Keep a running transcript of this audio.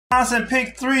Wisconsin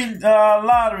Pick 3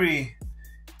 lottery,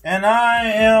 and I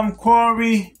am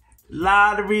Corey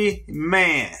Lottery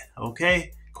Man.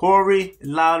 Okay, Corey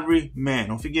Lottery Man.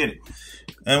 Don't forget it.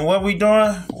 And what we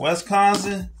doing?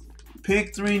 Wisconsin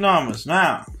Pick 3 numbers.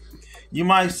 Now, you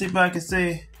might sit back and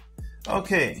say,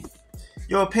 okay,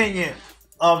 your opinion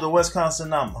of the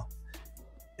Wisconsin number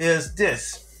is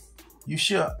this. You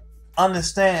should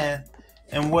understand,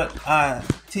 and what I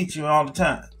teach you all the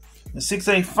time. The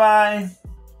 685.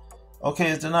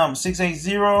 Okay, it's the number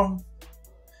 680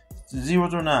 0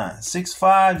 through 9,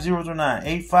 65 0 through 9,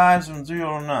 85 from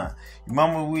 0 to 9.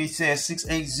 Remember we said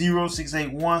 680,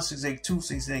 681, 682,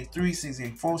 683,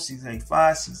 684,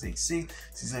 685, 686,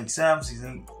 687,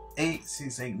 688,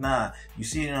 689. You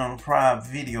see it on the prior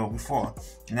video before,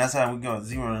 and that's how we go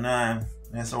 0 to 9.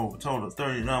 That's over total of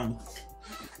 30 numbers.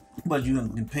 But you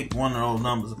can pick one of those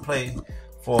numbers to play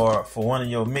for one of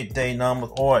your midday numbers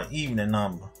or evening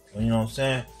number. You know what I'm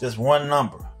saying? Just one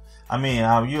number. I mean,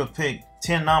 you'll pick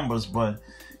 10 numbers, but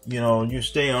you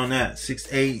stay on that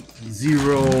 680,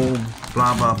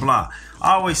 blah blah blah.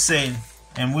 I always say,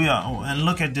 and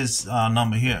look at this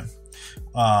number here.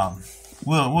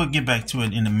 We'll get back to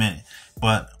it in a minute,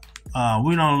 but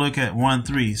we don't look at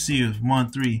 1-3. See if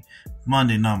 1-3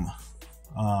 Monday number.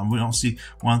 We don't see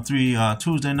 1-3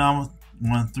 Tuesday number.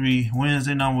 1-3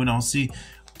 Wednesday number. We don't see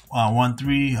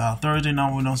 1-3 Thursday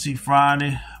number. We don't see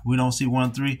Friday. We don't see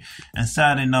 1-3, and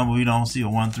Saturday number we don't see a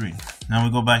 1-3. Now we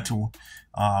go back to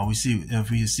we see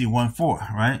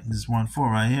 1-4, right? This is 1-4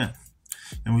 right here,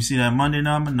 and we see that Monday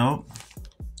number, nope.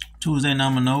 Tuesday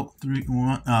number, nope.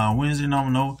 Wednesday number,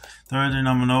 nope. Thursday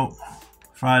number, nope.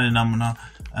 Friday number, nope.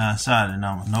 Saturday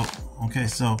number, nope. Okay,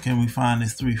 so can we find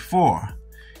this 3-4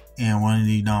 in one of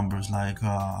these numbers? Like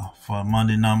for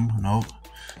Monday number, nope.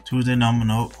 Tuesday number,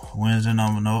 nope. Wednesday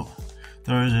number, nope.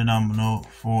 Thursday number, nope.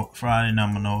 Friday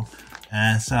number, nope.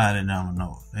 And Saturday number,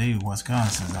 nope. They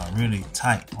Wisconsin's are really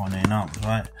tight on their numbers,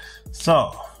 right?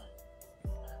 So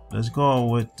let's go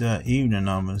with the evening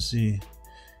number and see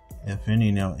if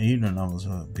any of the evening numbers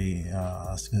would be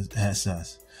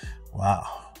SS. Wow,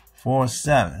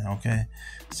 4-7. Okay,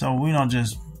 so we don't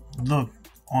just look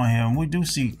on here, and we do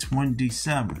see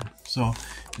 27. So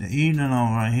the evening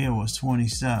number right here was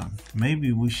 27.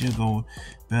 Maybe we should go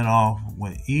better off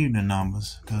with evening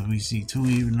numbers, because we see two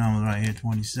evening numbers right here,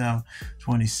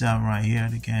 27 right here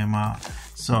that came out.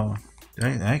 So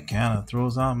that kind of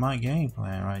throws out my game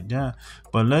plan right there.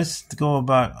 But let's go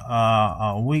about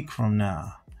a week from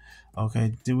now.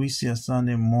 Okay, do we see a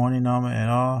Sunday morning number at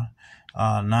all?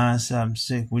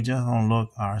 976. We just gonna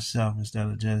look ourselves instead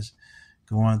of just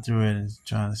going through it and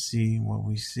trying to see what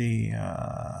we see.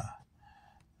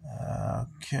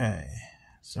 Okay,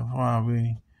 so far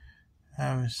we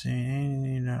haven't seen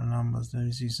any numbers. Let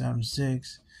me see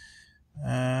 7-6.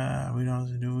 We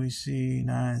don't. Do we see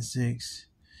 9-6?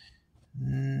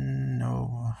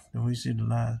 No. Do we see the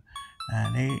last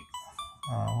 9-8?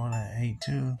 What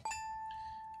 8-2?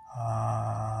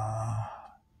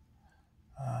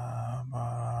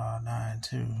 About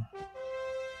 9-2.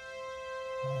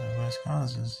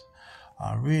 Wisconsin's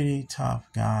are really tough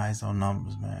guys on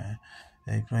numbers, man.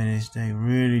 They stay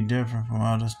really different from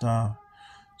other stuff.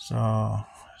 So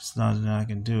it's nothing I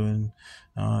can do, and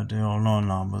they don't know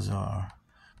numbers or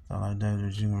stuff like that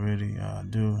you can really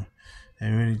do. They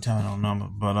really tight on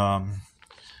numbers. But I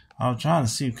was trying to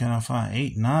see, can I find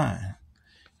 8-9?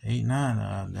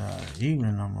 8-9, the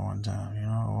evening number one time,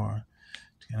 or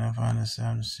can I find a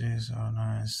 7-6 or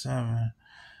 9-7?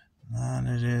 None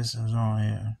of this is on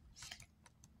here.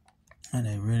 And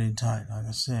they really tight, like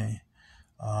I say.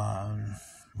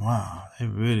 Wow, they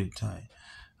really tight.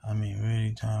 I mean,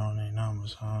 really tight on their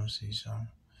numbers. So let me see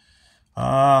something.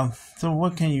 So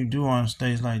what can you do on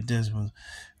states like this with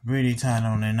really tight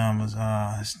on their numbers?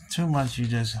 It's too much. You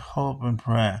just hope and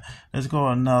pray. Let's go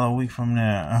another week from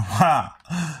there. Wow,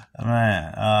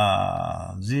 man.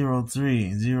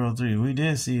 0-3. We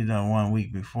did see that 1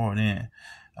 week before then.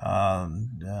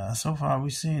 So far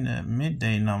we've seen the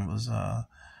midday numbers. Let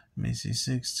me see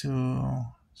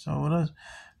 6-2. So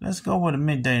let's go with a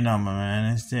midday number, man.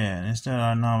 Instead of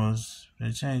our numbers,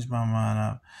 they changed my mind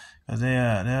up, because they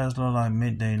look like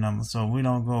midday numbers. So we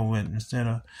don't go with, instead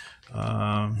of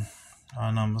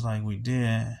our numbers like we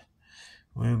did,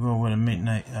 we'll go with a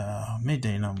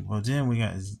midday number. But then we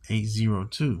got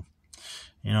 802,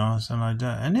 something like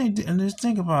that. And just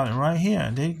think about it right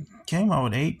here. They came out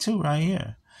with 8-2 right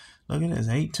here. Look at this,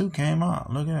 8-2 came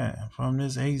out. Look at that, from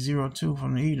this 802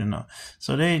 from the evening number.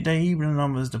 So they evening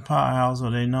number is the powerhouse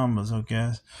of their numbers,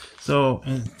 okay? So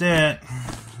instead,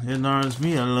 it learns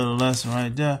me a little lesson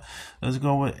right there. Let's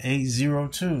go with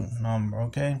 802 number,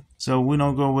 okay? So we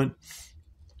don't go with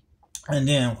And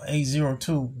then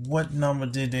 802, what number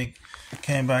did they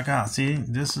came back out? See,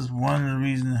 this is one of the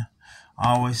reasons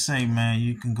I always say, man,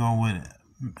 you can go with it.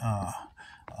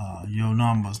 Your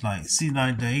numbers, like, see,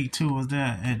 like the 82 was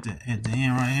there at the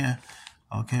end right here.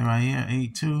 Okay, right here,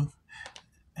 82.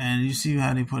 And you see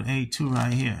how they put 82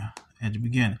 right here at the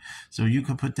beginning. So you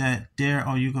could put that there,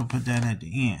 or you could put that at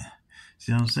the end.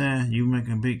 See what I'm saying? You make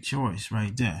a big choice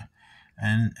right there.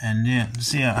 And then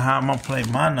see how I'm gonna play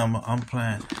my number. I'm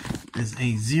playing this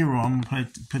 80. I'm gonna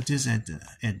put this at the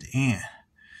end,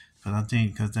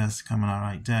 because that's coming out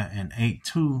like that. And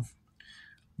 82,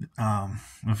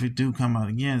 if it do come out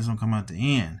again, it's gonna come out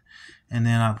the end. And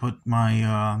then I put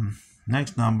my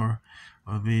next number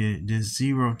will be this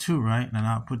 02, right? And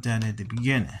I'll put that at the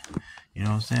beginning. You know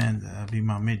what I'm saying? That'll be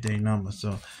my midday number.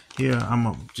 So here I'm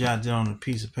gonna jot down on a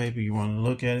piece of paper. You want to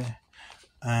look at it?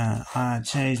 I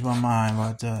changed my mind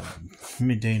about the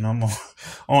midday number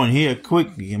on here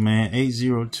quickly, man.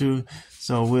 802.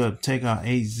 So we'll take our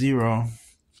 80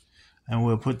 and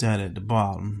we'll put that at the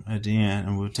bottom at the end,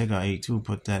 and we'll take our 82,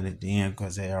 put that at the end,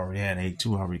 because they already had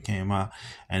 82 already came out.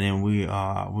 And then we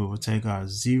will take our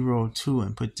 02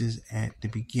 and put this at the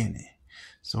beginning.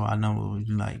 So our number will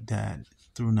be like that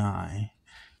through 9.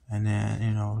 And then,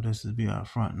 you know, this will be our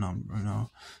front number, you know.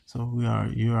 So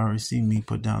you already see me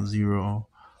put down 002,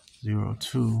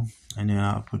 and then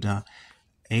I'll put down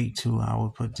 82. I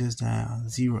will put this down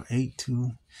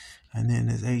 082, and then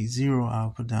this 80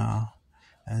 I'll put down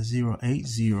as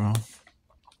 080. You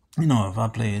know, if I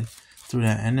play it through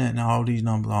that, and then all these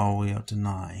numbers all the way up to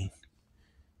 9.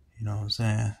 You know what I'm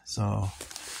saying? So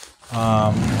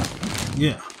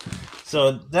yeah.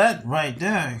 So that right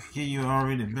there give you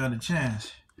already a better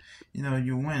chance. You know,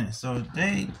 you win it. So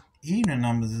even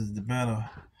numbers is the better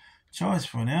choice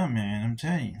for them, man. I'm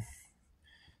telling you,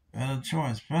 better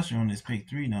choice, especially when they pick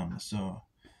 3 numbers. So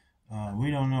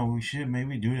we don't know. We should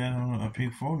maybe do that on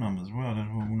pick 4 numbers as well. That's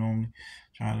what we normally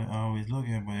try to always look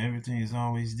at. But everything is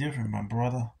always different, my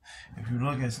brother. If you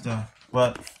look at stuff.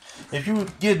 But if you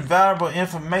get valuable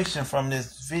information from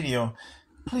this video,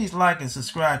 please like and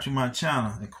subscribe to my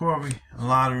channel, the Corey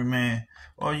Lottery Man,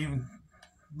 or you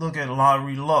look at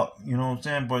Lottery Luck, you know what I'm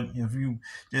saying? But if you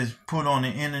just put on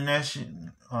the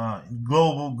international,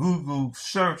 global Google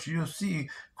search, you'll see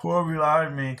Corey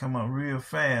Lottery Man come up real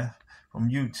fast from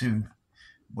YouTube.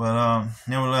 But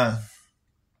nevertheless,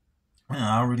 you know,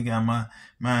 I already got my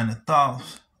mind and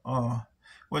thoughts of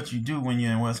what you do when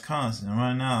you're in Wisconsin. And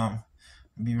right now,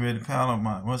 I'll be ready to pile up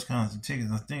my Wisconsin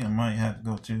tickets. I think I might have to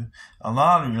go to a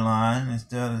lottery line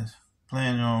instead of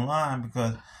playing it online,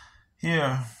 because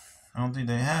here I don't think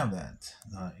they have that.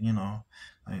 You know,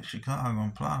 like Chicago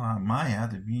and Plymouth, I might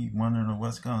have to be one of the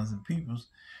Wisconsin peoples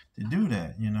to do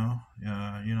that. You know, you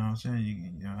know what I'm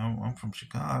saying? You know, I'm from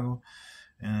Chicago,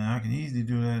 and I can easily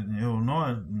do that in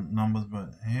Illinois numbers,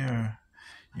 but here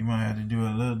you might have to do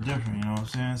it a little different. You know what I'm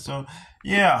saying? So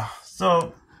yeah,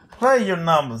 so play your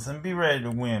numbers and be ready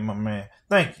to win, my man.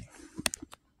 Thank you.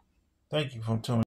 Thank you for tuning in.